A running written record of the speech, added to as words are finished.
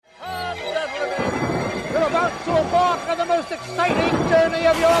most exciting journey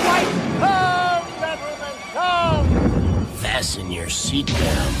of your life. Come, gentlemen, come. Fasten your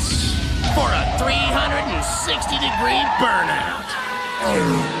seatbelts for a 360-degree burnout.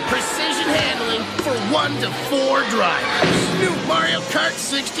 Precision handling for 1 to 4 drivers. New Mario Kart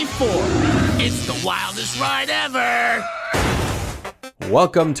 64. It's the wildest ride ever.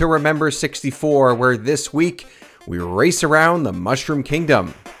 Welcome to Remember 64, where this week we race around the Mushroom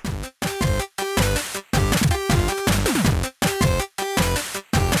Kingdom.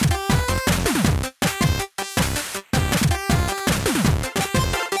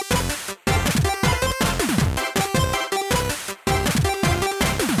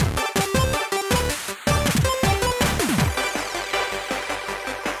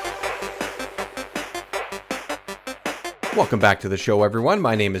 Welcome back to the show, everyone.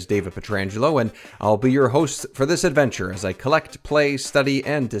 My name is David Petrangelo, and I'll be your host for this adventure as I collect, play, study,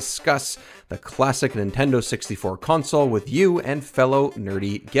 and discuss the classic Nintendo 64 console with you and fellow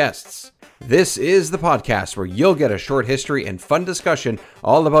nerdy guests. This is the podcast where you'll get a short history and fun discussion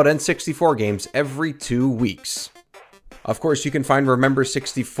all about N64 games every 2 weeks. Of course, you can find Remember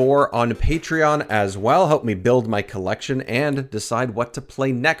 64 on Patreon as well. Help me build my collection and decide what to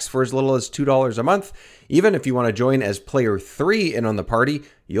play next for as little as $2 a month. Even if you want to join as player 3 in on the party,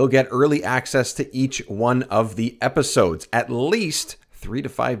 you'll get early access to each one of the episodes, at least 3 to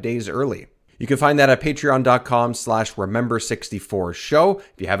 5 days early. You can find that at patreon.com/remember64show.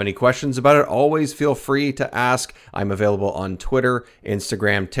 If you have any questions about it, always feel free to ask. I'm available on Twitter,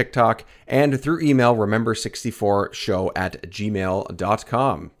 Instagram, TikTok, and through email,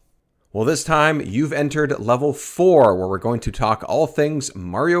 remember64show@gmail.com. Well, this time you've entered level 4, where we're going to talk all things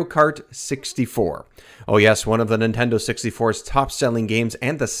Mario Kart 64. Oh yes, one of the Nintendo 64's top-selling games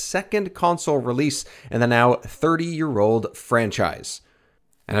and the second console release in the now 30-year-old franchise.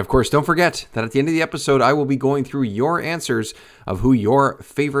 And of course, don't forget that at the end of the episode, I will be going through your answers of who your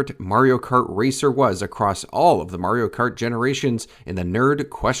favorite Mario Kart racer was across all of the Mario Kart generations in the Nerd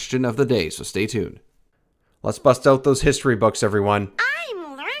Question of the Day, so stay tuned. Let's bust out those history books, everyone.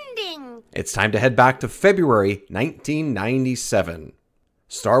 I'm learning. It's time to head back to February 1997.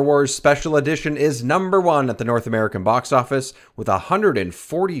 Star Wars Special Edition is number 1 at the North American box office with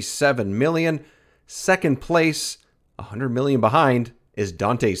 147 million. Second place, 100 million behind, is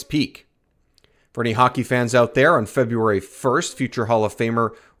Dante's Peak. For any hockey fans out there, on February 1st, future Hall of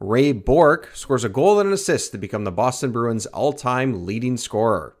Famer Ray Bourque scores a goal and an assist to become the Boston Bruins' all-time leading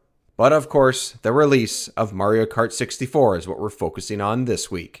scorer. But of course, the release of Mario Kart 64 is what we're focusing on this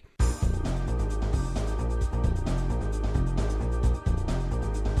week.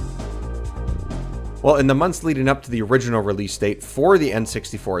 Well, in the months leading up to the original release date for the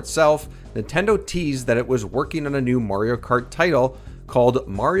N64 itself, Nintendo teased that it was working on a new Mario Kart title called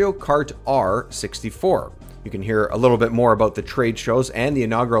Mario Kart R64. You can hear a little bit more about the trade shows and the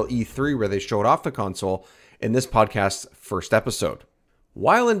inaugural E3 where they showed off the console in this podcast's first episode.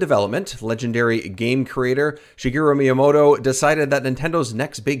 While in development, legendary game creator Shigeru Miyamoto decided that Nintendo's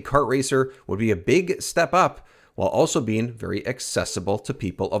next big kart racer would be a big step up while also being very accessible to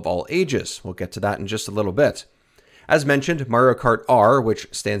people of all ages. We'll get to that in just a little bit. As mentioned, Mario Kart R, which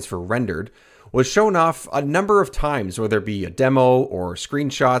stands for rendered, was shown off a number of times, whether it be a demo or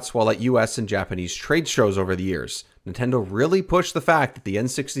screenshots, while at US and Japanese trade shows over the years. Nintendo really pushed the fact that the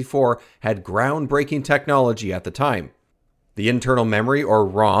N64 had groundbreaking technology at the time. The internal memory, or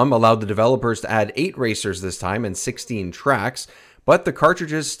ROM, allowed the developers to add 8 racers this time and 16 tracks, but the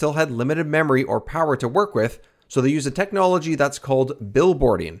cartridges still had limited memory or power to work with, so they used a technology that's called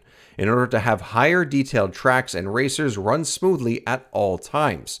billboarding in order to have higher detailed tracks and racers run smoothly at all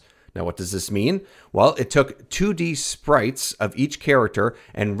times. Now, what does this mean? Well, it took 2D sprites of each character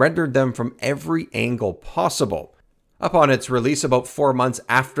and rendered them from every angle possible. Upon its release about 4 months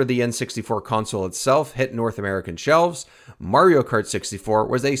after the N64 console itself hit North American shelves, Mario Kart 64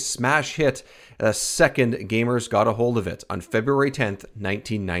 was a smash hit the second gamers got a hold of it on February 10th,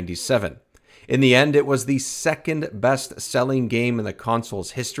 1997. In the end, it was the second best-selling game in the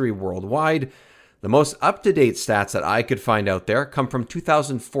console's history worldwide. The most up-to-date stats that I could find out there come from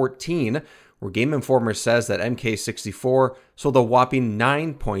 2014, where Game Informer says that MK64 sold a whopping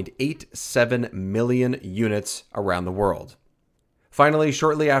 9.87 million units around the world. Finally,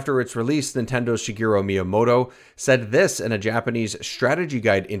 shortly after its release, Nintendo's Shigeru Miyamoto said this in a Japanese strategy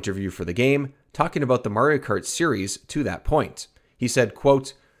guide interview for the game, talking about the Mario Kart series to that point. He said,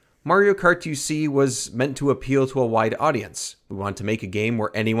 quote, Mario Kart UC was meant to appeal to a wide audience. We wanted to make a game where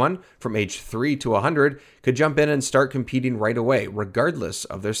anyone, from age 3 to 100, could jump in and start competing right away, regardless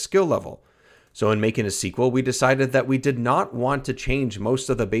of their skill level. So in making a sequel, we decided that we did not want to change most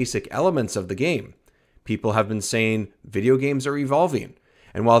of the basic elements of the game. People have been saying video games are evolving.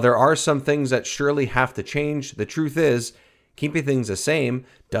 And while there are some things that surely have to change, the truth is, keeping things the same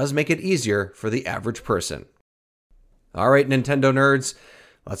does make it easier for the average person. All right, Nintendo nerds,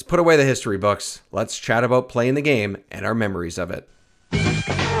 let's put away the history books. Let's chat about playing the game and our memories of it.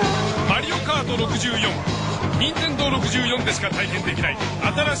 Mario Kart 64 任天堂64でしか体験できない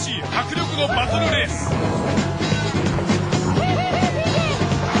新しい迫力のバトルレース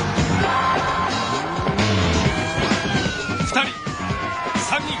2人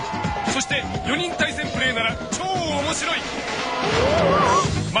3人そして4人対戦プレイなら超面白い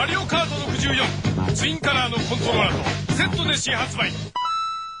マリオカート64ツインカラーのコントローラーとセットで新発売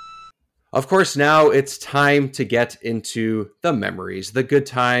Of course, now it's time to get into the memories, the good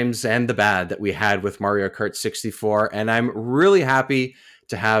times and the bad that we had with Mario Kart 64. And I'm really happy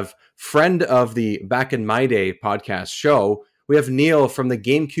to have friend of the Back in My Day podcast show. We have Neil from the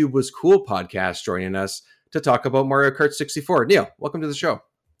GameCube Was Cool podcast joining us to talk about Mario Kart 64. Neil, welcome to the show.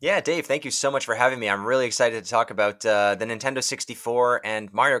 Yeah, Dave, thank you so much for having me. I'm really excited to talk about the Nintendo 64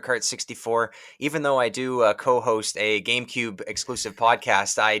 and Mario Kart 64. Even though I do co-host a GameCube exclusive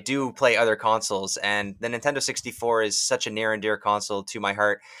podcast, I do play other consoles, and the Nintendo 64 is such a near and dear console to my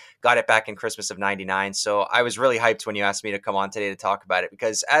heart. Got it back in Christmas of '99, so I was really hyped when you asked me to come on today to talk about it,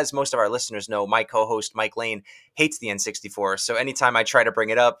 because as most of our listeners know, my co-host Mike Lane hates the N64, so anytime I try to bring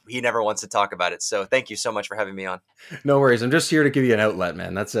it up, he never wants to talk about it. So thank you so much for having me on. No worries. I'm just here to give you an outlet,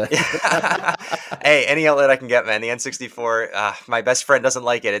 man. That's it. Hey, any outlet I can get, man. The N64, my best friend doesn't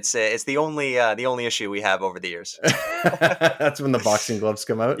like it. It's the only issue we have over the years. That's when the boxing gloves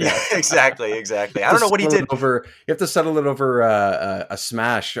come out. Yeah, exactly. I don't know what he did. You have to settle it over a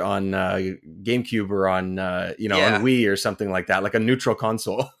Smash on GameCube or on on Wii or something like that, like a neutral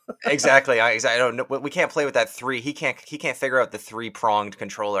console. Exactly. I don't know. We can't play with that three. He can't figure out the 3-pronged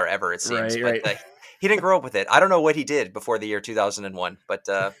controller ever, it seems. Right. But he didn't grow up with it. I don't know what he did before the year 2001, but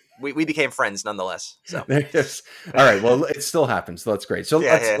we became friends nonetheless. So yes. All right. Well, it still happens. So that's great. So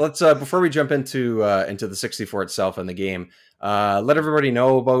let's before we jump into the 64 itself and the game, let everybody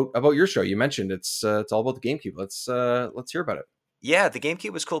know about your show. You mentioned it's all about the GameCube. Let's hear about it. Yeah, the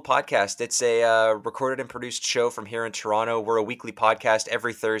GameCube Was Cool podcast. It's a recorded and produced show from here in Toronto. We're a weekly podcast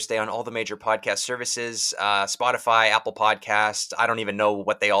every Thursday on all the major podcast services, Spotify, Apple Podcasts. I don't even know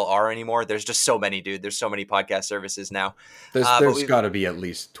what they all are anymore. There's just so many, dude. There's so many podcast services now. There's got to be at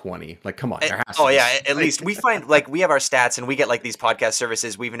least 20. Like, come on. There has to be. Yeah, at least. We find, like, we have our stats and we get, like, these podcast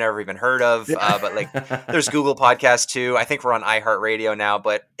services we've never even heard of. But, like, there's Google Podcasts, too. I think we're on iHeartRadio now.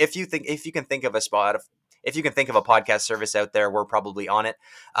 But if you can think of a podcast service out there, we're probably on it.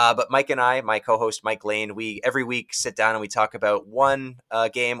 But Mike and I, my co-host Mike Lane, we every week sit down and we talk about one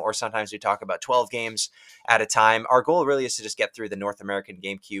game, or sometimes we talk about 12 games at a time. Our goal really is to just get through the North American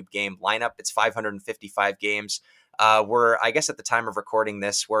GameCube game lineup. It's 555 games. I guess at the time of recording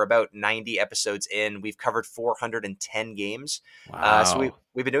this, we're about 90 episodes in. We've covered 410 games. Wow. So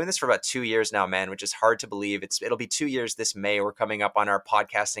we've been doing this for about 2 years now, man, which is hard to believe. It'll be 2 years this May. We're coming up on our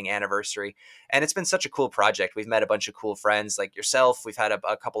podcasting anniversary, and it's been such a cool project. We've met a bunch of cool friends like yourself. We've had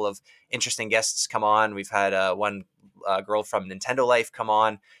a couple of interesting guests come on. We've had one girl from Nintendo Life come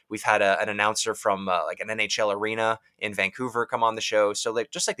on. We've had an announcer from like an NHL arena in Vancouver come on the show. So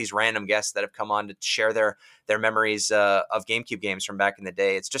just these random guests that have come on to share their memories of GameCube games from back in the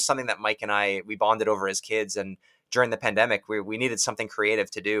day. It's just something that Mike and I, we bonded over as kids, and during the pandemic, we needed something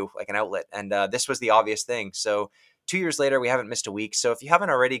creative to do, like an outlet. And this was the obvious thing. So 2 years later, we haven't missed a week. So if you haven't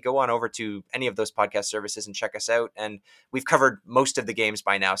already, go on over to any of those podcast services and check us out. And we've covered most of the games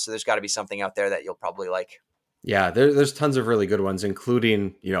by now. So there's got to be something out there that you'll probably like. Yeah, there's tons of really good ones,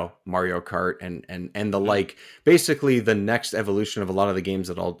 including, Mario Kart and the like. Basically, the next evolution of a lot of the games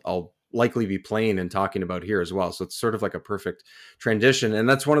that I'll likely be playing and talking about here as well. So it's sort of like a perfect transition. And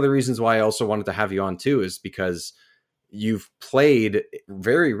that's one of the reasons why I also wanted to have you on too, is because you've played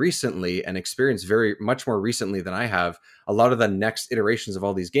very recently and experienced very much more recently than I have a lot of the next iterations of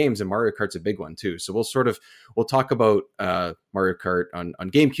all these games, and Mario Kart's a big one too. So we'll talk about Mario Kart on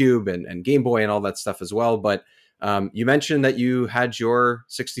GameCube and Game Boy and all that stuff as well. But you mentioned that you had your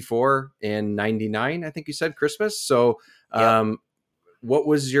 64 in '99, I think you said, Christmas. So what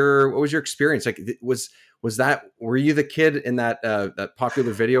was your experience? Like, were you the kid in that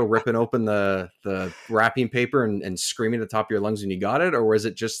popular video ripping open the wrapping paper and screaming at the top of your lungs when you got it? Or was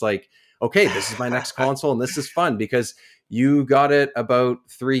it just like, okay, this is my next console and this is fun? Because you got it about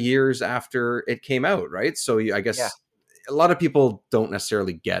 3 years after it came out, right? So I guess a lot of people don't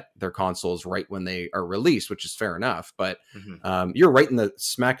necessarily get their consoles right when they are released, which is fair enough. But you're right in the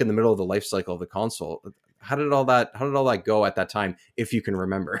smack in the middle of the life cycle of the console. how did all that go at that time, if you can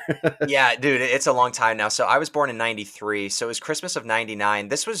remember? Yeah, dude, it's a long time now. So I was born in 93, so it was Christmas of 99.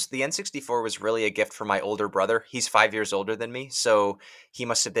 The N64 was really a gift for my older brother. He's 5 years older than me, so he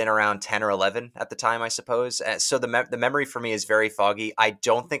must have been around 10 or 11 at the time, I suppose. So the memory for me is very foggy. I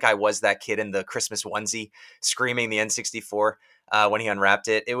don't think I was that kid in the Christmas onesie screaming the N64 when he unwrapped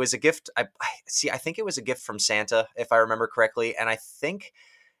it. It was a gift. I think it was a gift from Santa, if I remember correctly, and I think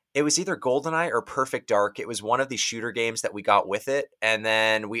it was either GoldenEye or Perfect Dark. It was one of the shooter games that we got with it. And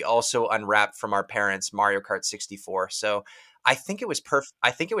then we also unwrapped from our parents Mario Kart 64. So I think it was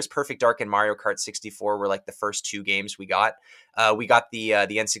Perfect Dark and Mario Kart 64 were like the first two games we got. We got the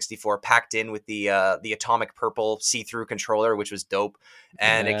N64 packed in with the atomic purple see-through controller, which was dope.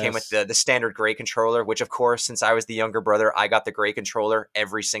 And It came with the standard gray controller, which of course, since I was the younger brother, I got the gray controller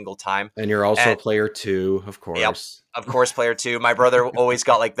every single time. And you're also player 2, of course. Yep. Of course, player 2. My brother always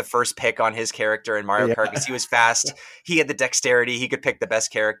got like the first pick on his character in Mario Kart because he was fast. He had the dexterity. He could pick the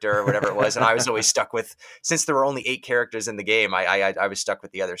best character or whatever it was. And I was always stuck with, since there were only 8 characters in the game, I was stuck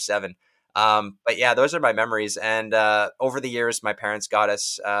with the other 7. But yeah, those are my memories. And over the years, my parents got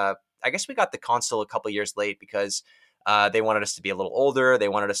us, I guess we got the console a couple years late because they wanted us to be a little older. They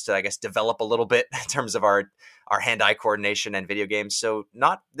wanted us to, I guess, develop a little bit in terms of our hand-eye coordination and video games. So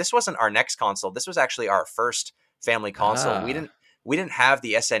this wasn't our next console. This was actually our first family console. We didn't have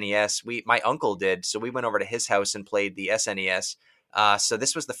the SNES. My uncle did, so we went over to his house and played the SNES. So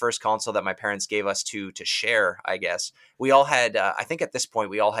this was the first console that my parents gave us to share, I guess. We all had, I think at this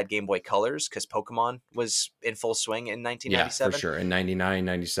point, we all had Game Boy Colors because Pokemon was in full swing in 1997. Yeah, for sure. In 99,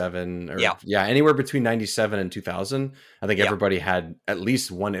 97. Or, yeah, anywhere between 97 and 2000. I think everybody had at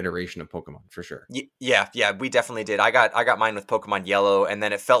least one iteration of Pokemon, for sure. Yeah, we definitely did. I got mine with Pokemon Yellow, and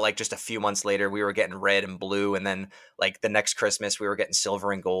then it felt like just a few months later, we were getting Red and Blue, and then like the next Christmas, we were getting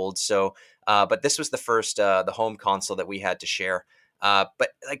Silver and Gold. So, but this was the first, the home console that we had to share. But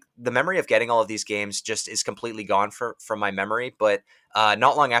like the memory of getting all of these games just is completely gone from my memory. But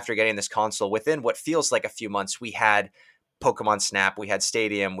not long after getting this console, within what feels like a few months, we had Pokemon Snap, we had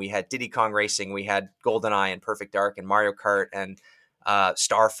Stadium, we had Diddy Kong Racing, we had GoldenEye and Perfect Dark and Mario Kart and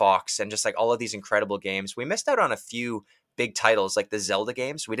Star Fox and just like all of these incredible games. We missed out on a few big titles like the Zelda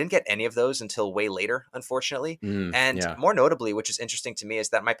games. We didn't get any of those until way later, unfortunately. More notably, which is interesting to me, is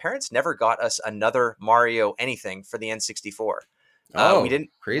that my parents never got us another Mario anything for the N64. We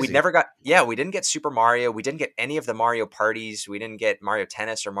didn't. Crazy. We never got. Yeah, we didn't get Super Mario. We didn't get any of the Mario parties. We didn't get Mario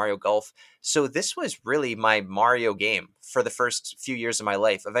Tennis or Mario Golf. So this was really my Mario game for the first few years of my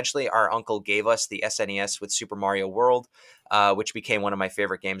life. Eventually, our uncle gave us the SNES with Super Mario World, which became one of my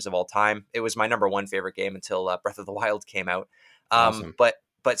favorite games of all time. It was my number one favorite game until Breath of the Wild came out. Awesome. But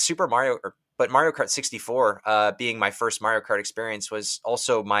Mario Kart 64, being my first Mario Kart experience, was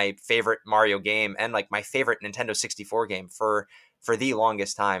also my favorite Mario game and like my favorite Nintendo 64 game for the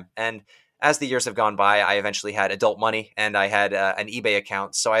longest time. And as the years have gone by, I eventually had adult money and I had an eBay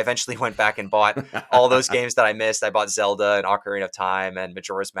account. So I eventually went back and bought all those games that I missed. I bought Zelda and Ocarina of Time and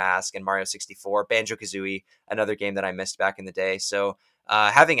Majora's Mask and Mario 64, Banjo-Kazooie, another game that I missed back in the day. So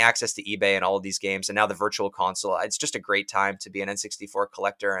having access to eBay and all of these games and now the virtual console, it's just a great time to be an N64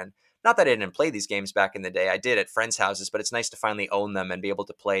 collector. And not that I didn't play these games back in the day. I did at friends' houses, but it's nice to finally own them and be able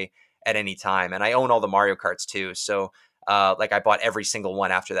to play at any time. And I own all the Mario Karts too. So like I bought every single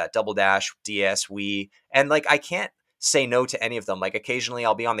one after that, Double Dash, DS, Wii, and like I can't say no to any of them. Like occasionally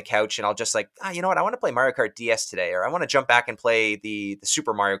I'll be on the couch and I'll just like, you know what, I want to play Mario Kart DS today, or I want to jump back and play the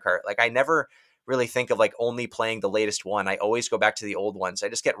Super Mario Kart. Like I never really think of like only playing the latest one. I always go back to the old ones. I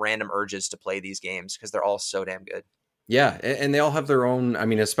just get random urges to play these games because they're all so damn good. Yeah, and they all have their own, I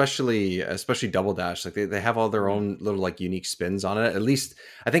mean, especially Double Dash, like they have all their own little like unique spins on it. At least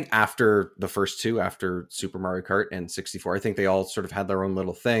I think after the first two, after Super Mario Kart and 64, I think they all sort of had their own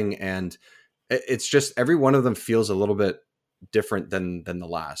little thing. And it's just every one of them feels a little bit different than the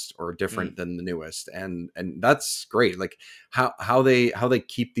last, or different than the newest. And that's great. Like how they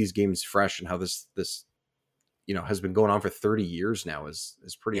keep these games fresh, and how this has been going on for 30 years now is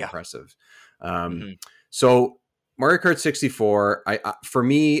pretty impressive. So Mario Kart 64, for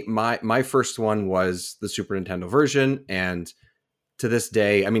me, my first one was the Super Nintendo version, and to this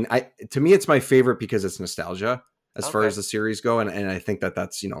day, I mean, to me, it's my favorite because it's nostalgia as far as the series go, and I think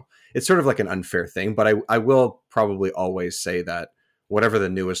that's it's sort of like an unfair thing, but I will probably always say that whatever the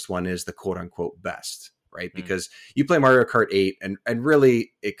newest one is, the quote unquote best, right? Because you play Mario Kart 8, and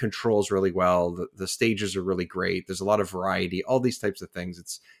really it controls really well. The stages are really great. There's a lot of variety, all these types of things.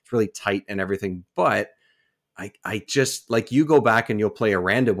 It's really tight and everything, but I just, like, you go back and you'll play a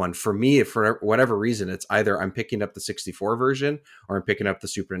random one. For me, if for whatever reason, it's either I'm picking up the 64 version or I'm picking up the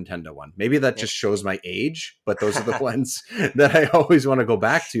Super Nintendo one. Maybe that just shows my age, but those are the ones that I always want to go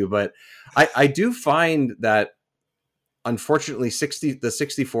back to. But I do find that, unfortunately, the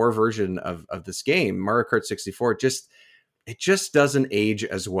 64 version of this game, Mario Kart 64, it just doesn't age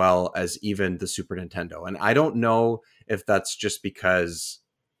as well as even the Super Nintendo. And I don't know if that's just because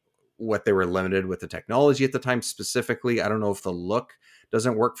what they were limited with the technology at the time specifically. I don't know if the look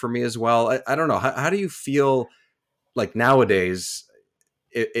doesn't work for me as well. I don't know. How do you feel like nowadays?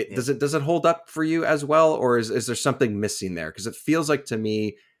 Does it hold up for you as well? Or is there something missing there? Because it feels like to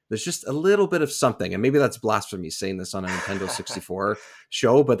me, there's just a little bit of something, and maybe that's blasphemy saying this on a Nintendo 64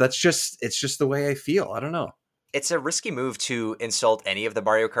 show, but it's just the way I feel. I don't know. It's a risky move to insult any of the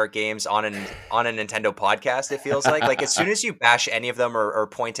Mario Kart games on a Nintendo podcast. It feels like as soon as you bash any of them or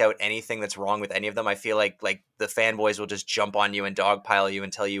point out anything that's wrong with any of them, I feel like the fanboys will just jump on you and dogpile you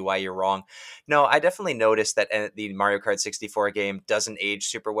and tell you why you're wrong. No, I definitely noticed that the Mario Kart 64 game doesn't age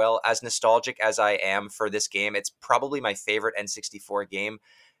super well. As nostalgic as I am for this game, it's probably my favorite N64 game.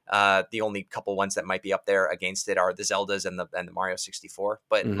 The only couple ones that might be up there against it are the Zeldas and the Mario 64.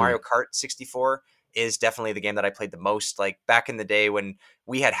 But Mario Kart 64 is definitely the game that I played the most. Like back in the day when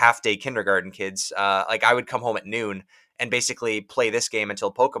we had half-day kindergarten kids, like I would come home at noon and basically play this game until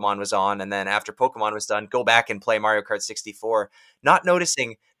Pokemon was on, and then after Pokemon was done, go back and play Mario Kart 64, not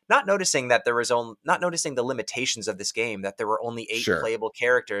noticing that not noticing the limitations of this game, that there were only 8 playable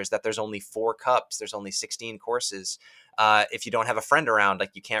characters, that there's only 4 cups, there's only 16 courses. If you don't have a friend around,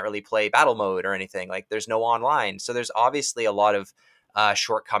 like you can't really play battle mode or anything. Like there's no online, so there's obviously a lot of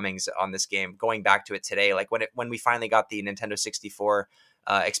shortcomings on this game. Going back to it today, like when we finally got the Nintendo 64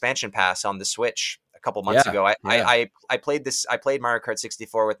 expansion pass on the Switch a couple months ago, I played Mario Kart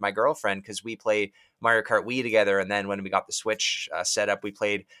 64 with my girlfriend because we played Mario Kart Wii together, and then when we got the Switch set up, we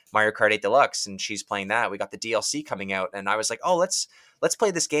played Mario Kart 8 Deluxe, and she's playing that. We got the DLC coming out, and I was like, oh, let's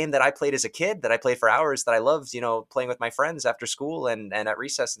play this game that I played as a kid, that I played for hours, that I loved, playing with my friends after school and at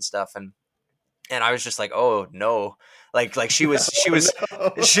recess and stuff. And I was just like, oh no, like she was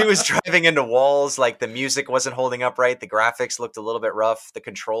driving into walls. Like the music wasn't holding up right. The graphics looked a little bit rough. The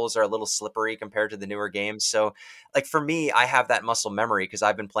controls are a little slippery compared to the newer games. So like for me, I have that muscle memory because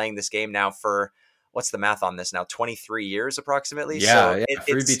I've been playing this game now for, what's the math on this now? 23 years approximately. Yeah, so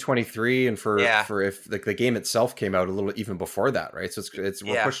for you to be 23, and for if like the game itself came out a little even before that, right? So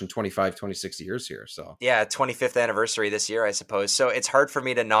we're pushing 25, 26 years here. So yeah, 25th anniversary this year, I suppose. So it's hard for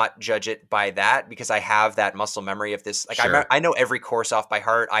me to not judge it by that because I have that muscle memory of this. Like I know every course off by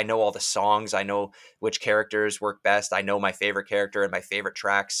heart. I know all the songs. I know which characters work best. I know my favorite character and my favorite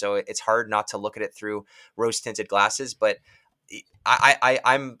tracks. So it's hard not to look at it through rose-tinted glasses, but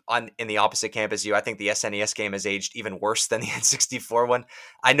I'm in the opposite camp as you. I think the SNES game has aged even worse than the N64 one.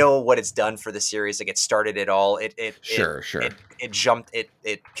 I know what it's done for the series. Like it started it all. It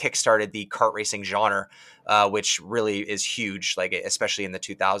kickstarted the kart racing genre, which really is huge, like especially in the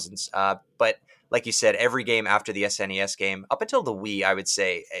 2000s. But like you said, every game after the SNES game, up until the Wii, I would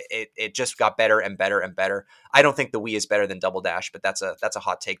say it just got better and better and better. I don't think the Wii is better than Double Dash, but that's a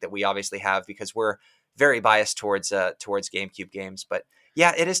hot take that we obviously have because we're very biased towards GameCube games. But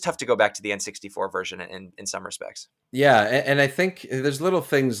yeah, it is tough to go back to the N64 version in some respects. Yeah, and I think there's little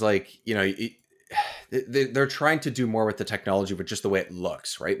things like, they're trying to do more with the technology, but just the way it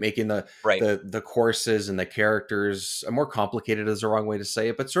looks, right? Making the courses and the characters more complicated is the wrong way to say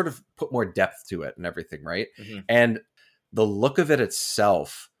it, but sort of put more depth to it and everything, right? Mm-hmm. And the look of it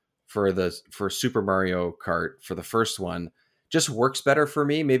itself for Super Mario Kart, for the first one, just works better for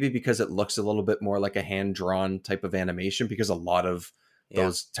me, maybe because it looks a little bit more like a hand-drawn type of animation, because a lot of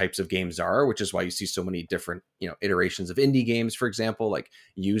those types of games are, which is why you see so many different, iterations of indie games, for example, like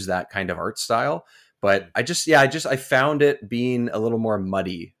use that kind of art style. But I found it being a little more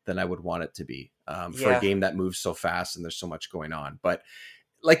muddy than I would want it to be for a game that moves so fast and there's so much going on. But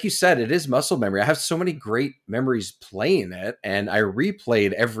like you said, it is muscle memory. I have so many great memories playing it, and I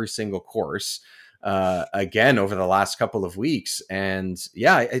replayed every single course again over the last couple of weeks. And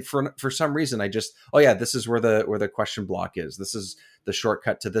for some reason I just, this is where the question block is. This is the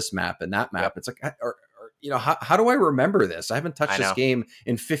shortcut to this map and that map. It's like, how do I remember this? I haven't touched this game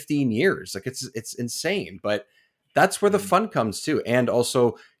in 15 years. Like it's insane, but that's where the fun comes too. And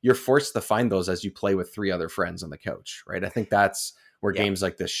also you're forced to find those as you play with 3 other friends on the couch, right? I think that's where games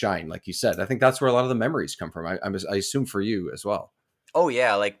like this shine. Like you said, I think that's where a lot of the memories come from. I assume for you as well. Oh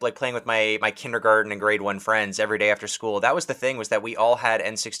yeah, like playing with my kindergarten and grade 1 friends every day after school. That was the thing, was that we all had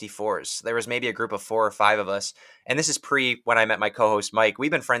N64s. There was maybe a group of 4 or 5 of us. And this is pre when I met my co-host Mike.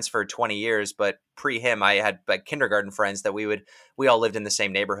 We've been friends for 20 years, but pre him I had like kindergarten friends that we all lived in the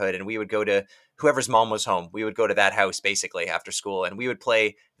same neighborhood, and we would go to whoever's mom was home. We would go to that house basically after school, and we would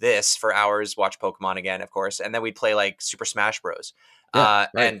play this for hours, watch Pokemon again, of course, and then we'd play like Super Smash Bros. Yeah,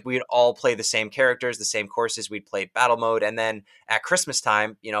 right. And we'd all play the same characters, the same courses. We'd play battle mode. And then at Christmas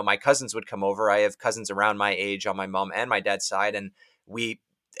time, my cousins would come over. I have cousins around my age on my mom and my dad's side. And we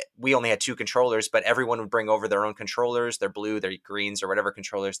only had 2 controllers, but everyone would bring over their own controllers, their blue, their greens, or whatever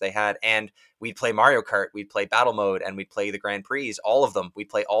controllers they had. And we'd play Mario Kart, we'd play battle mode, and we'd play the Grand Prix, all of them. We'd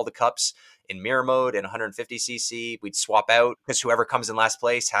play all the cups in mirror mode in 150cc. We'd swap out because whoever comes in last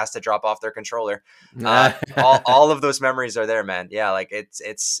place has to drop off their controller. All of those memories are there, man. Yeah, like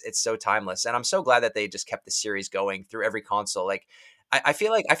it's so timeless, and I'm so glad that they just kept the series going through every console. Like I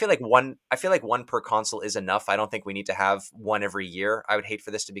feel like one per console is enough. I don't think we need to have one every year. I would hate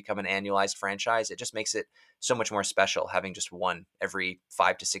for this to become an annualized franchise. It just makes it so much more special having just one every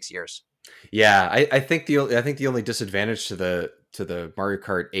 5 to 6 years. Yeah, I think the only disadvantage to the Mario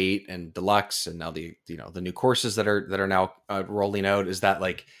Kart 8 and Deluxe, and now the new courses that are now rolling out, is that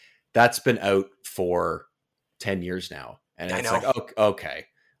like that's been out for 10 years now, and it's like, okay,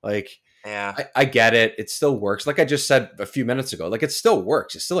 like. Yeah, I get it. It still works. Like I just said a few minutes ago, like it still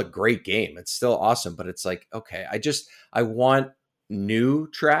works. It's still a great game. It's still awesome, but it's like, okay, I want new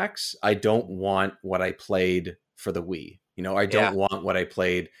tracks. I don't want what I played for the Wii. I don't want what I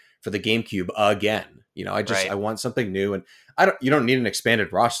played for the GameCube again. I want something new, and you don't need an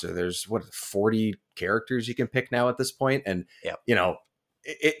expanded roster. There's 40 characters you can pick now at this point. And,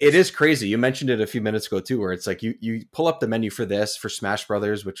 it is crazy. You mentioned it a few minutes ago too, where it's like you pull up the menu for Smash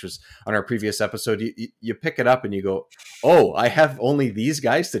Brothers, which was on our previous episode. You pick it up and you go, "Oh, I have only these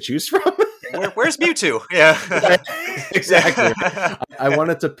guys to choose from." Where's Mewtwo? Yeah, exactly. I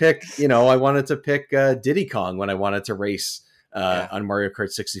wanted to pick Diddy Kong when I wanted to race on Mario Kart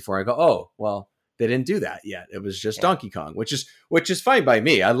 64. I go, "Oh, well, they didn't do that yet. It was just Donkey Kong," which is fine by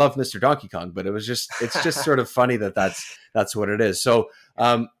me. I love Mr. Donkey Kong, but it's just sort of funny that's what it is. So,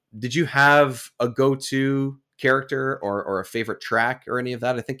 did you have a go-to character or a favorite track or any of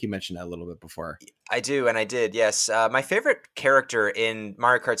that? I think you mentioned that a little bit before. I do, and I did. Yes, my favorite character in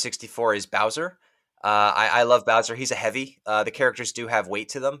Mario Kart 64 is Bowser. I love Bowser. He's a heavy. The characters do have weight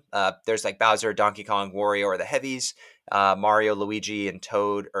to them. There's like Bowser, Donkey Kong, Wario are the heavies. Mario, Luigi, and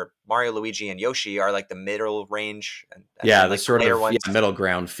Toad, or Mario, Luigi, and Yoshi are like the middle range. And the like sort of middle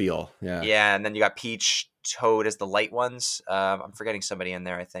ground feel. Yeah. Yeah, and then you got Peach, Toad as the light ones. I'm forgetting somebody in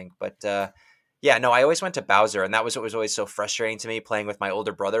there, I think. But yeah, no, I always went to Bowser, and that was what was always so frustrating to me playing with my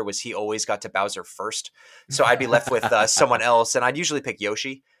older brother, was he always got to Bowser first. So I'd be left with someone else, and I'd usually pick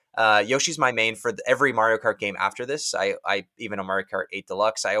Yoshi. Yoshi's my main for every Mario Kart game after this. I even on Mario Kart 8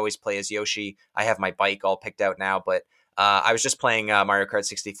 Deluxe, I always play as Yoshi. I have my bike all picked out now, but I was just playing Mario Kart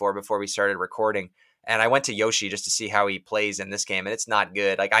 64 before we started recording, and I went to Yoshi just to see how he plays in this game, and it's not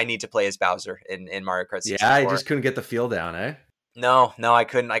good. Like, I need to play as Bowser in Mario Kart 64. Yeah, I just couldn't get the feel down, eh? No, I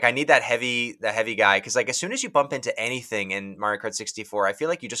couldn't. Like, I need that heavy guy, because like as soon as you bump into anything in Mario Kart 64, I feel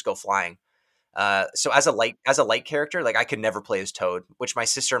like you just go flying. So as a light character, like I could never play as Toad, which my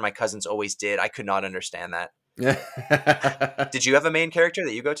sister and my cousins always did. I could not understand that. Did you have a main character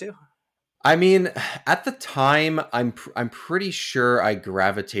that you go to? I mean, at the time, I'm pretty sure I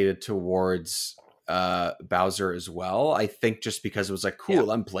gravitated towards Bowser as well. I think just because it was like, cool,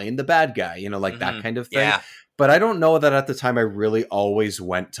 I'm playing the bad guy, like that kind of thing. Yeah. But I don't know that at the time I really always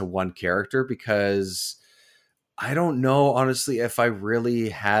went to one character, because I don't know, honestly, if I really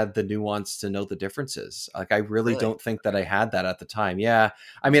had the nuance to know the differences. Like, I really don't think that I had that at the time. Yeah.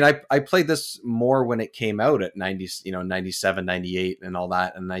 I mean, I played this more when it came out at 97, 98 and all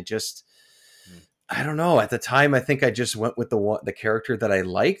that. And I don't know. At the time, I think I just went with the character that I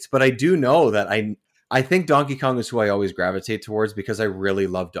liked. But I do know that I think Donkey Kong is who I always gravitate towards, because I really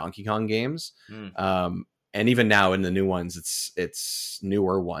love Donkey Kong games. And even now in the new ones, it's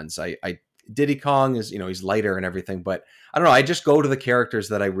newer ones. Diddy Kong is, he's lighter and everything, but I don't know. I just go to the characters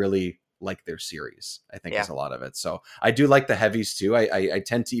that I really like their series, I think is a lot of it. So I do like the heavies too. I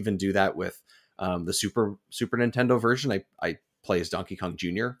tend to even do that with the Super Nintendo version. I play as Donkey Kong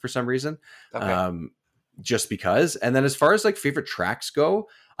Jr. for some reason, just because. And then as far as like favorite tracks go,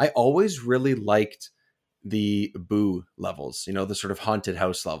 I always really liked the Boo levels, the sort of haunted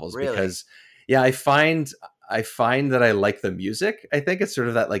house levels, because I find that I like the music. I think it's sort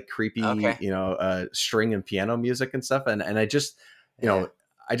of that like creepy, string and piano music and stuff. And I just,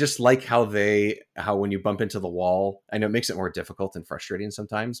 I just like how when you bump into the wall, I know it makes it more difficult and frustrating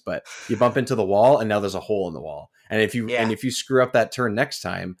sometimes, but you bump into the wall and now there's a hole in the wall. And if you screw up that turn next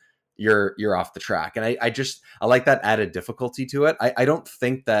time, you're off the track. And I like that added difficulty to it. I don't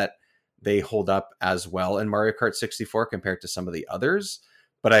think that they hold up as well in Mario Kart 64 compared to some of the others,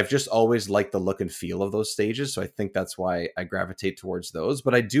 but I've just always liked the look and feel of those stages. So I think that's why I gravitate towards those.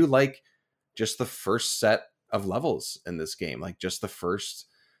 But I do like just the first set of levels in this game, like just the first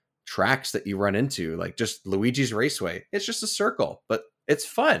tracks that you run into, like just Luigi's Raceway. It's just a circle, but it's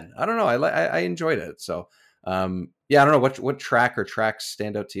fun. I don't know. I enjoyed it. So I don't know what track or tracks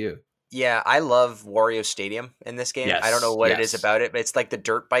stand out to you. Yeah, I love Wario Stadium in this game. Yes, I don't know what it is about it, but it's like the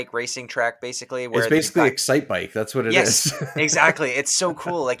dirt bike racing track, basically. Where it's basically Excite Bike. That's what it is. Exactly. It's so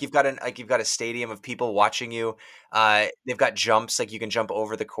cool. Like you've got a stadium of people watching you. They've got jumps, like you can jump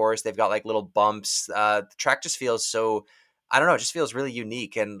over the course. They've got like little bumps. The track just feels so, I don't know, it just feels really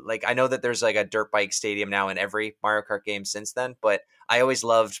unique. And like I know that there's like a dirt bike stadium now in every Mario Kart game since then, but I always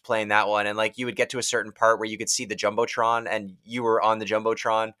loved playing that one. And like you would get to a certain part where you could see the Jumbotron and you were on the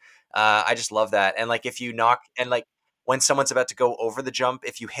Jumbotron. I just love that. And like if you knock and like when someone's about to go over the jump,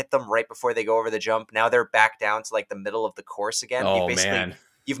 if you hit them right before they go over the jump, now they're back down to like the middle of the course again. Oh, man.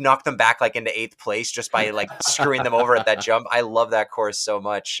 You've knocked them back like into 8th place just by like screwing them over at that jump. I love that course so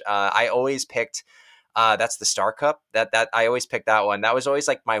much. I always picked that's the Star Cup. That I always picked that one. That was always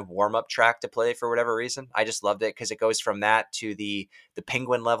like my warm-up track to play for whatever reason. I just loved it because it goes from that to the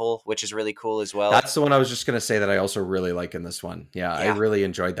penguin level, which is really cool as well. That's the one I was just going to say that I also really like in this one. Yeah, I really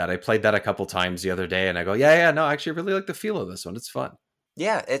enjoyed that. I played that a couple times the other day and I go, no, I actually really like the feel of this one. It's fun.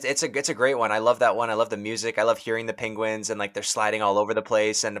 Yeah, it's a great one. I love that one. I love the music. I love hearing the penguins and like they're sliding all over the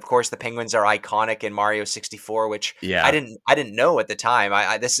place. And of course, the penguins are iconic in Mario 64, which I didn't know at the time.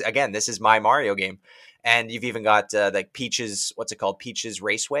 This is my Mario game. And you've even got like Peach's, what's it called? Peach's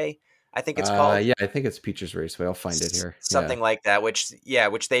Raceway, I think it's called. Yeah, I think it's Peach's Raceway. I'll find it here. Something like that, which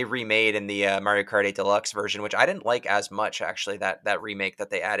they remade in the Mario Kart 8 Deluxe version, which I didn't like as much, actually, that remake that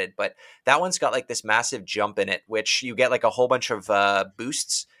they added. But that one's got like this massive jump in it, which you get like a whole bunch of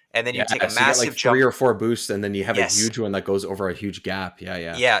boosts. And then you take a massive like jump. 3 or 4 boosts, and then you have a huge one that goes over a huge gap.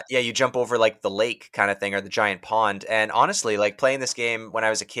 Yeah. You jump over like the lake kind of thing or the giant pond. And honestly, like playing this game when I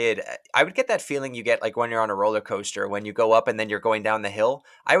was a kid, I would get that feeling you get like when you're on a roller coaster, when you go up and then you're going down the hill.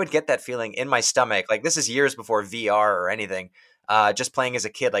 I would get that feeling in my stomach. Like this is years before VR or anything. Just playing as a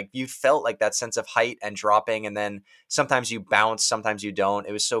kid, like you felt like that sense of height and dropping, and then sometimes you bounce, sometimes you don't.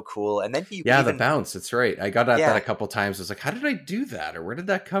 It was so cool. And then the bounce. That's right. I got at that a couple times. I was like, how did I do that, or where did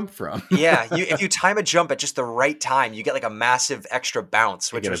that come from? If you time a jump at just the right time, you get like a massive extra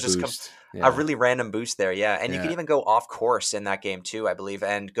bounce, which was just a really random boost there. And you can even go off course in that game too, I believe,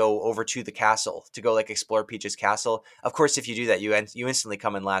 and go over to the castle to go like explore Peach's castle. Of course, if you do that, you instantly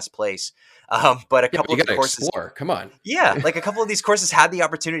come in last place. But a couple of the courses, come on, like a couple of these courses had the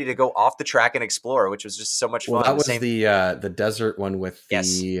opportunity to go off the track and explore, which was just so much fun. Well, that was the desert one with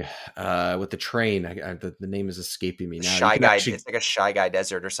the train. The name is escaping me now. Shy Guy. It's like a Shy Guy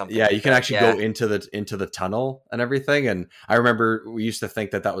desert or something. Yeah, you can actually go into the tunnel and everything. And I remember we used to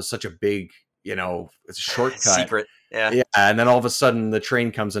think that was such a big, it's a shortcut secret. Yeah. And then all of a sudden the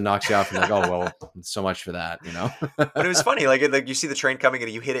train comes and knocks you off, and you're like, oh, well, so much for that, But it was funny. Like you see the train coming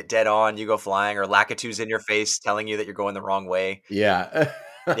and you hit it dead on, you go flying, or Lakitu's in your face telling you that you're going the wrong way. Yeah.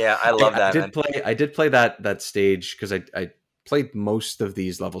 Yeah, I love that. I did play that stage because I played most of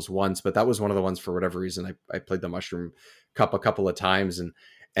these levels once, but that was one of the ones for whatever reason I played the Mushroom Cup a couple of times,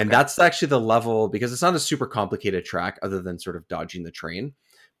 and that's actually the level, because it's not a super complicated track other than sort of dodging the train.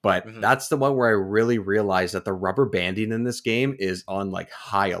 But that's the one where I really realized that the rubber banding in this game is on like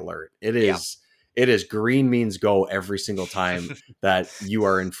high alert. It is green means go every single time that you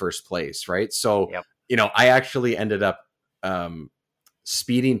are in first place, right? So, I actually ended up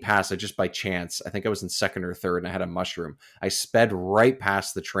speeding past it just by chance. I think I was in second or third and I had a mushroom. I sped right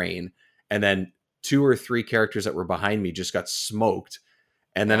past the train, and then 2 or 3 characters that were behind me just got smoked.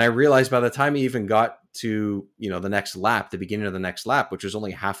 And then I realized by the time I even got to, the next lap, the beginning of the next lap, which was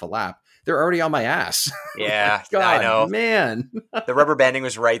only half a lap, they're already on my ass. Yeah, God, I know, man. The rubber banding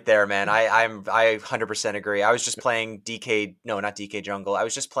was right there, man. I 100% agree. I was just playing not DK Jungle. I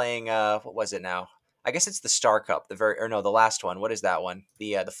was just playing, what was it now? I guess it's the Star Cup, the last one. What is that one?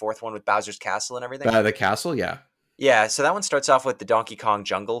 The 4th one with Bowser's Castle and everything? The castle, yeah. Yeah, so that one starts off with the Donkey Kong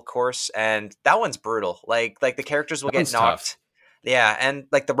Jungle course, and that one's brutal. Like the characters will get knocked. Tough. Yeah, and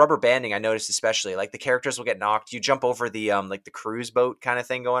like the rubber banding, I noticed especially like the characters will get knocked. You jump over the like the cruise boat kind of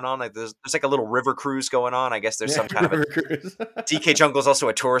thing going on. Like there's like a little river cruise going on. I guess there's some kind of a DK Jungle's also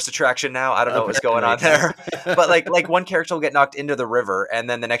a tourist attraction now. I don't know what's going on there, but like one character will get knocked into the river, and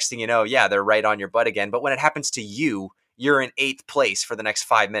then the next thing you know, yeah, they're right on your butt again. But when it happens to you, you're in 8th place for the next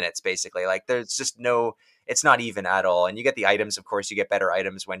 5 minutes, basically. Like there's just no. It's not even at all. And you get the items, of course, you get better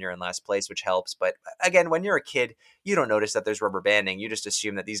items when you're in last place, which helps. But again, when you're a kid, you don't notice that there's rubber banding. You just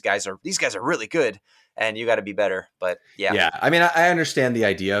assume that these guys are really good and you got to be better. But yeah. Yeah. I mean, I understand the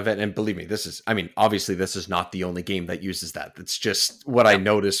idea of it. And believe me, obviously this is not the only game that uses that. That's just what I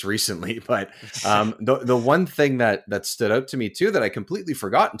noticed recently. But the one thing that stood out to me too, that I completely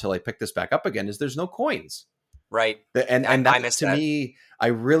forgot until I picked this back up again, is there's no coins. Right. And that to me, I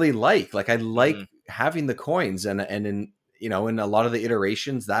really like having the coins, and in in a lot of the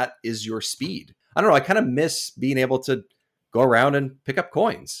iterations, that is your speed. I don't know. I kind of miss being able to go around and pick up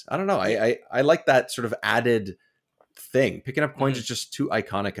coins. I don't know. I like that sort of added thing. Picking up coins is just too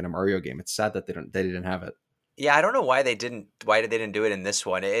iconic in a Mario game. It's sad that they didn't have it. Yeah, I don't know why they didn't do it in this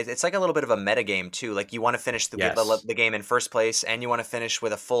one. It's like a little bit of a meta game too. Like you want to finish the game in first place, and you want to finish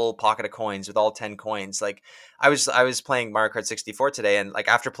with a full pocket of coins, with all 10 coins. Like I was playing Mario Kart 64 today, and like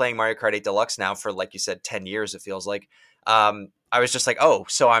after playing Mario Kart 8 Deluxe now for, like you said, 10 years, it feels like. I was just like, oh,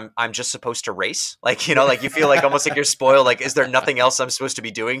 so I'm just supposed to race? Like, like you feel like almost like you're spoiled. Like, is there nothing else I'm supposed to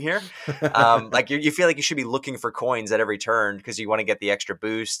be doing here? Like you feel like you should be looking for coins at every turn because you want to get the extra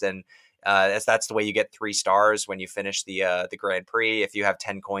boost, and that's the way you get 3 stars when you finish the Grand Prix. If you have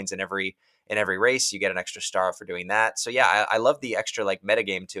 10 coins in every race, you get an extra star for doing that. So yeah, I love the extra like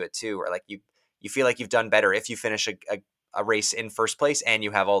metagame to it too, where like you feel like you've done better if you finish a race in first place and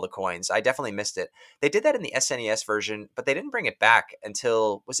you have all the coins. I definitely missed it. They did that in the SNES version, but they didn't bring it back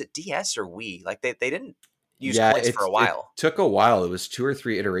until, was it DS or Wii? Like they didn't use coins for a while. It took a while. It was 2 or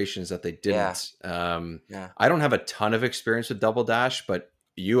 3 iterations that they didn't. Yeah. I don't have a ton of experience with Double Dash, but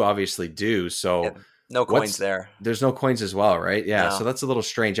you obviously do. So yeah, no coins there. There's no coins as well, right? Yeah. No. So that's a little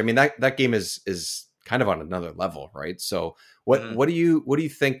strange. I mean, that game is kind of on another level, right? So what do you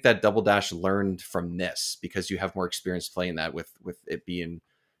think that Double Dash learned from this? Because you have more experience playing that with it being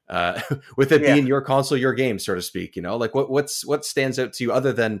being your console, your game, so to speak. Like what stands out to you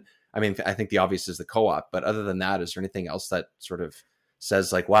other than, I mean, I think the obvious is the co-op, but other than that, is there anything else that sort of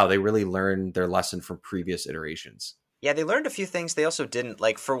says like, wow, they really learned their lesson from previous iterations? Yeah, they learned a few things. They also didn't.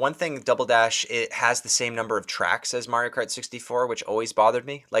 Like, for one thing, Double Dash, it has the same number of tracks as Mario Kart 64, which always bothered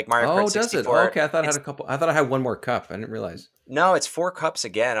me. Like Mario Kart 64. Does it? Oh, okay, I thought I had a couple. I thought I had one more cup. I didn't realize. No, it's 4 cups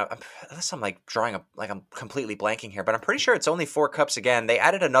again. Unless I'm like I'm completely blanking here, but I'm pretty sure it's only 4 cups again. They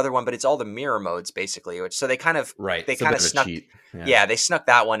added another one, but it's all the mirror modes basically. So they kind of They kind of snuck. Yeah, they snuck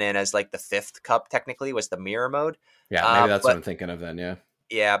that one in as like the 5th cup. Technically, was the mirror mode. Yeah, maybe that's what I'm thinking of then. Yeah.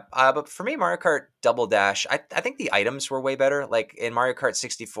 Yeah, but for me, Mario Kart Double Dash, I think the items were way better. Like in Mario Kart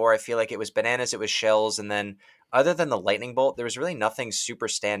 64, I feel like it was bananas, it was shells, and then other than the lightning bolt, there was really nothing super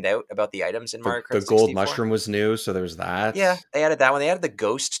stand out about the items in Mario Kart 64. The gold mushroom was new, so there was that. Yeah, they added that one. They added the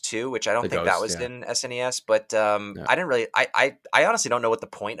ghost too, which I don't think that was in SNES, but I didn't really. I honestly don't know what the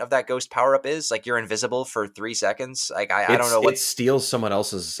point of that ghost power up is. Like you're invisible for 3 seconds. Like I don't know what. It steals someone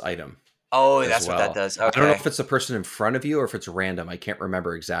else's item. Oh, that's what that does. Okay. I don't know if it's the person in front of you or if it's random. I can't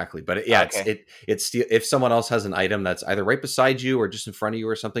remember exactly, but if someone else has an item that's either right beside you or just in front of you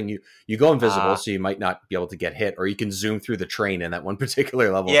or something, you go invisible, so you might not be able to get hit, or you can zoom through the train in that one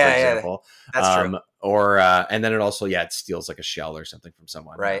particular level. For example, that's true. Or and then it also it steals like a shell or something from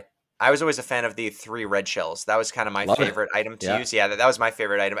someone. Right. I was always a fan of the 3 red shells. That was kind of my favorite item to use. Yeah, that was my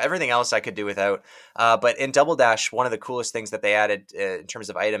favorite item. Everything else I could do without. But in Double Dash, one of the coolest things that they added in terms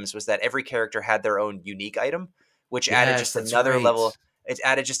of items was that every character had their own unique item, which added just another level. It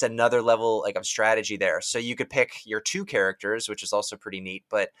added just another level like of strategy there. So you could pick your 2 characters, which is also pretty neat.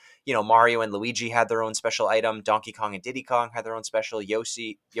 But Mario and Luigi had their own special item. Donkey Kong and Diddy Kong had their own special.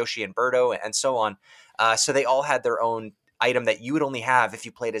 Yoshi and Birdo, and so on. So they all had their own item that you would only have if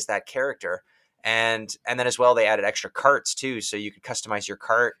you played as that character. And then as well, they added extra carts too, so you could customize your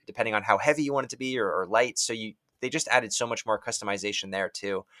cart depending on how heavy you want it to be or light. So they just added so much more customization there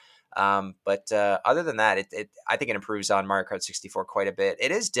too. But other than that, I think it improves on Mario Kart 64 quite a bit.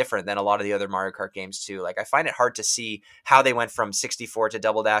 It is different than a lot of the other Mario Kart games too. Like I find it hard to see how they went from 64 to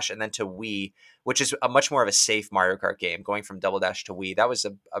Double Dash and then to Wii, which is a much more of a safe Mario Kart game. Going from Double Dash to Wii, that was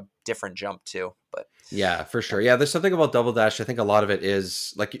a different jump too. But yeah, for sure. Yeah, there's something about Double Dash. I think a lot of it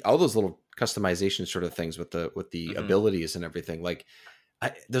is like all those little customization sort of things with the abilities and everything. Like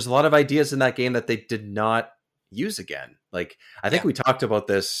there's a lot of ideas in that game that they did not use again. Like I think we talked about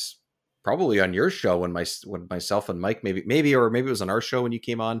this probably on your show when myself and Mike maybe it was on our show when you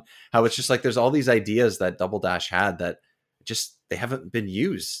came on, how it's just like there's all these ideas that Double Dash had that just they haven't been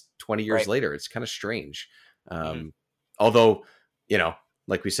used 20 years later. It's kind of strange. Although, you know,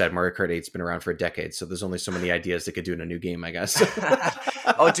 like we said, Mario Kart 8's been around for a decade, so there's only so many ideas they could do in a new game, I guess.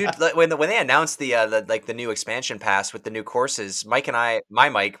 Oh, dude, when they announced the new expansion pass with the new courses, Mike and I,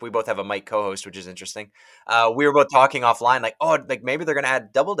 Mike, we both have a Mike co-host, which is interesting. We were both talking offline, like, oh, like maybe they're gonna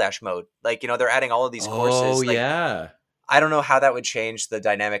add Double Dash mode. Like, you know, they're adding all of these courses. Oh, like, yeah. I don't know how that would change the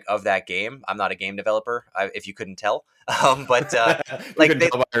dynamic of that game. I'm not a game developer, if you couldn't tell. But like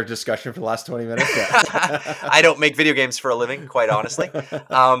tell by our discussion for the last 20 minutes. Yeah. I don't make video games for a living, quite honestly.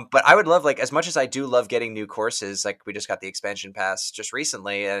 But I would love, like, as much as I do love getting new courses, like we just got the expansion pass just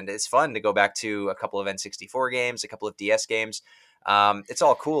recently, and it's fun to go back to a couple of N64 games, a couple of DS games. It's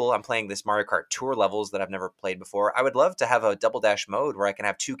all cool. I'm playing this Mario Kart Tour levels that I've never played before. I would love to have a Double Dash mode where I can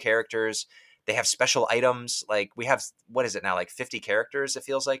have 2 characters. They have special items. Like we have, what is it now? Like 50 characters, it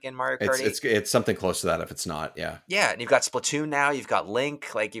feels like in Mario Kart 8. It's something close to that if it's not, yeah. Yeah, and you've got Splatoon now, you've got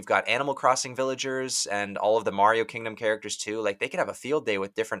Link, like you've got Animal Crossing villagers and all of the Mario Kingdom characters too. Like they could have a field day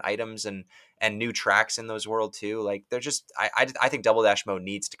with different items and new tracks in those world too. Like they're just, I think Double Dash mode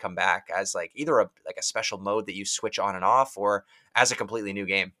needs to come back as like either a special mode that you switch on and off or as a completely new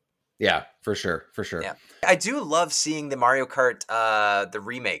game. Yeah, for sure. Yeah, I do love seeing the Mario Kart, the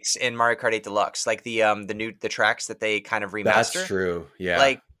remakes in Mario Kart 8 Deluxe, like the tracks that they kind of remaster. That's true. Yeah,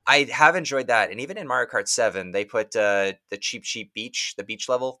 like I have enjoyed that, and even in Mario Kart 7, they put the Cheap Beach, the beach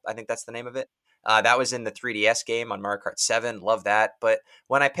level. I think that's the name of it. That was in the 3DS game on Mario Kart 7. Love that. But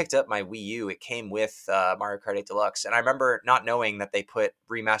when I picked up my Wii U, it came with Mario Kart 8 Deluxe, and I remember not knowing that they put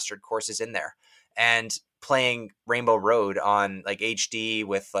remastered courses in there, and playing Rainbow Road on like HD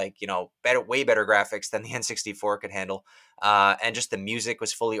with like, you know, way better graphics than the N64 could handle. And just the music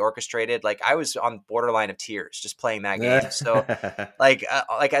was fully orchestrated. Like I was on borderline of tears just playing that game. So like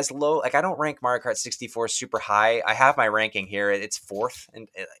as low, like I don't rank Mario Kart 64 super high. I have my ranking here. It's 4th. And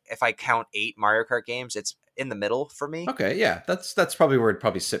if I count 8 Mario Kart games, it's in the middle for me. Okay. Yeah. That's probably where it'd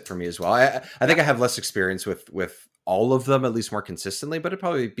probably sit for me as well. I think I have less experience with all of them, at least more consistently, but it'd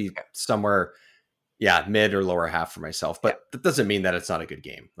probably be somewhere, yeah, mid or lower half for myself, but that doesn't mean that it's not a good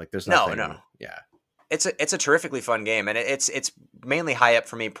game. Like there's nothing. No. Yeah. It's a terrifically fun game, and it's mainly high up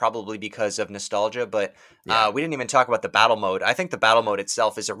for me probably because of nostalgia, but we didn't even talk about the battle mode. I think the battle mode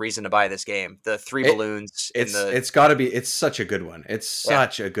itself is a reason to buy this game. The 3 balloons it's got to be, it's such a good one. It's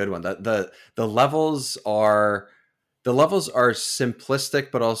such a good one. The levels are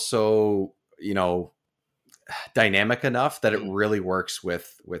simplistic but also, you know, dynamic enough that it really works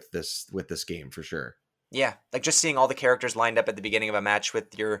with this game for sure. Yeah, like just seeing all the characters lined up at the beginning of a match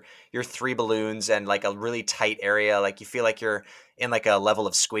with your 3 balloons and like a really tight area, like you feel like you're in like a level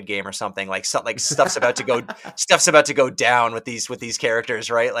of Squid Game or something. Like stuff's about to go down with these characters,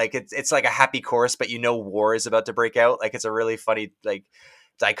 right? Like it's like a happy course, but you know war is about to break out. Like it's a really funny like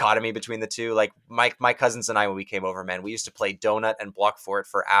dichotomy between the two. Like my cousins and I, when we came over, man, we used to play Donut and Block Fort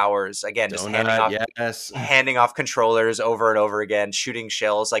for hours. Again, just handing off controllers over and over again, shooting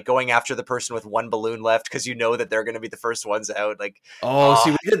shells, like going after the person with 1 balloon left because you know that they're going to be the first ones out. Like, see,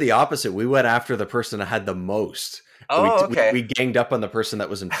 we did the opposite. We went after the person that had the most. Okay. We ganged up on the person that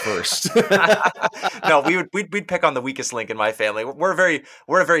was in first. No, we'd pick on the weakest link in my family. We're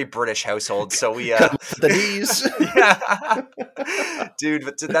a very British household, so we the knees. Yeah, dude.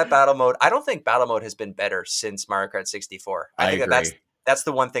 But that battle mode, I don't think battle mode has been better since Mario Kart 64. I think agree. That's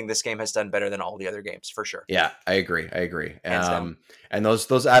the one thing this game has done better than all the other games for sure. Yeah, I agree. And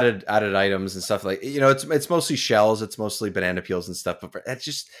those added items and stuff, like, you know, it's mostly shells, it's mostly banana peels and stuff, but it's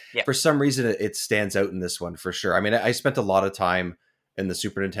just for some reason it stands out in this one for sure. I mean, I spent a lot of time in the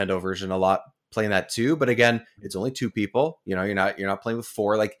Super Nintendo version, a lot playing that too, but again, it's only 2 people. You know, you're not playing with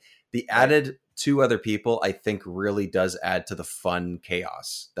 4. Like the added 2 other people, I think really does add to the fun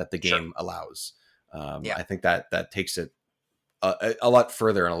chaos that the game allows. I think that takes it a lot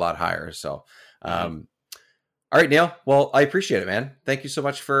further and a lot higher. So, all right, Neil. Well, I appreciate it, man. Thank you so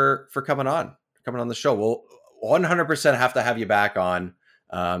much for coming on the show. We'll 100% have to have you back on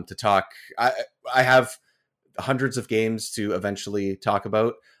to talk. I have hundreds of games to eventually talk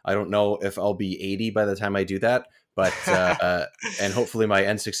about. I don't know if I'll be 80 by the time I do that, but and hopefully my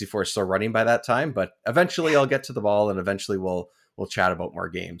N64 is still running by that time. But eventually I'll get to the ball, and eventually we'll chat about more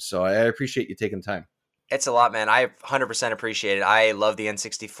games. So I appreciate you taking the time. It's a lot, man. I 100% appreciate it. I love the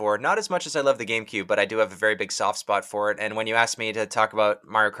N64, not as much as I love the GameCube, but I do have a very big soft spot for it. And when you asked me to talk about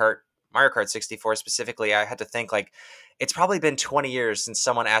Mario Kart Mario Kart 64 specifically, I had to think like, it's probably been 20 years since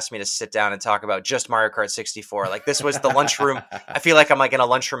someone asked me to sit down and talk about just Mario Kart 64. Like this was the lunchroom. I feel like I'm like in a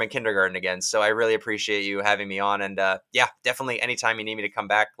lunchroom in kindergarten again. So I really appreciate you having me on. And yeah, definitely anytime you need me to come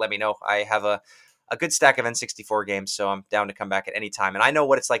back, let me know. I have a good stack of N64 games, so I'm down to come back at any time. And I know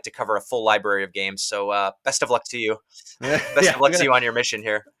what it's like to cover a full library of games. So best of luck to you. Best of luck to you on your mission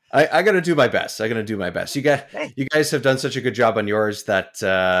here. I got to do my best. You guys have done such a good job on yours that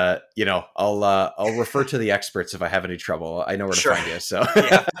I'll refer to the experts if I have any trouble. I know where to find you. So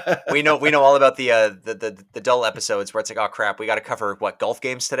yeah, we know all about the dull episodes where it's like, oh crap, we got to cover what, golf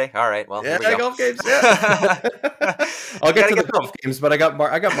games today. All right, well, yeah, golf games. Yeah, I'll get to the golf games, but I got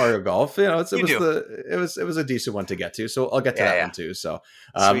Mario Golf. You know, it was a decent one to get to, so I'll get to that one too. So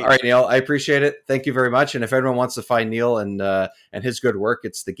all right, Neil, I appreciate it. Thank you very much. And if everyone wants to find Neil and his good work,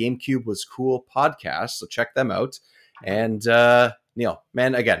 it's the GameCube Was Cool podcast, so check them out. And Neil,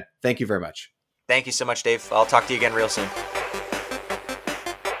 man, again, thank you very much. Thank you so much, Dave. I'll talk to you again real soon.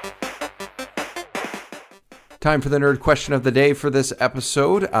 Time for the nerd question of the day for this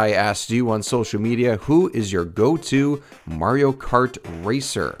episode. I asked you on social media, who is your go-to Mario Kart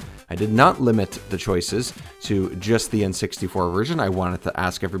racer? I did not limit the choices to just the N64 version. I wanted to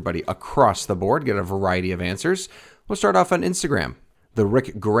ask everybody across the board, get a variety of answers. We'll start off on Instagram. The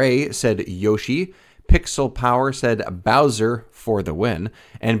Rick Gray said Yoshi. Pixel Power said Bowser for the win.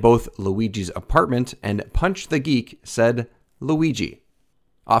 And both Luigi's Apartment and Punch the Geek said Luigi.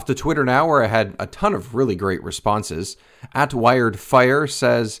 Off to Twitter now, where I had a ton of really great responses. At Wired Fire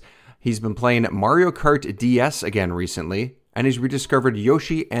says he's been playing Mario Kart DS again recently, and he's rediscovered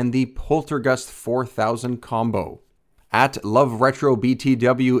Yoshi and the Poltergust 4000 combo. At Love Retro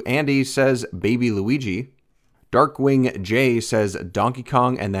BTW, Andy says Baby Luigi. Darkwing J says Donkey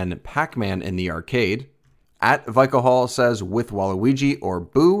Kong and then Pac-Man in the arcade. At Vicahall says with Waluigi or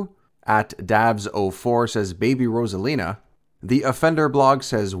Boo. At Dabs04 says Baby Rosalina. The Offender blog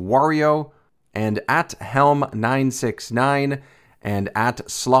says Wario. And at Helm969 and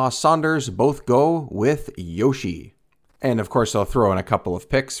at Slaw Saunders both go with Yoshi. And of course, I'll throw in a couple of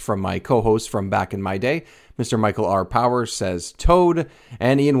picks from my co-hosts from back in my day. Mr. Michael R. Powers says Toad,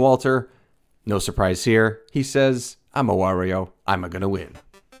 and Ian Walter, no surprise here, he says, I'm a Wario, I'm gonna win.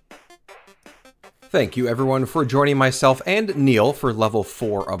 Thank you everyone for joining myself and Neil for level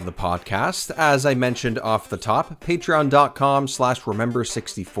 4 of the podcast. As I mentioned off the top,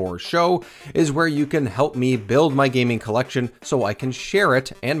 patreon.com/remember64show is where you can help me build my gaming collection so I can share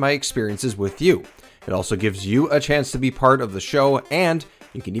it and my experiences with you. It also gives you a chance to be part of the show, and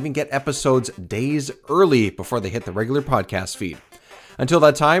you can even get episodes days early before they hit the regular podcast feed. Until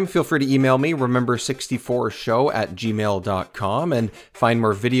that time, feel free to email me, remember64show@gmail.com, and find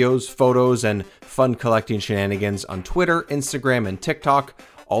more videos, photos, and fun collecting shenanigans on Twitter, Instagram, and TikTok.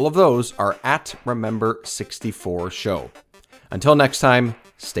 All of those are at Remember64Show. Until next time,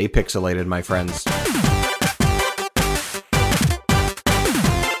 stay pixelated, my friends.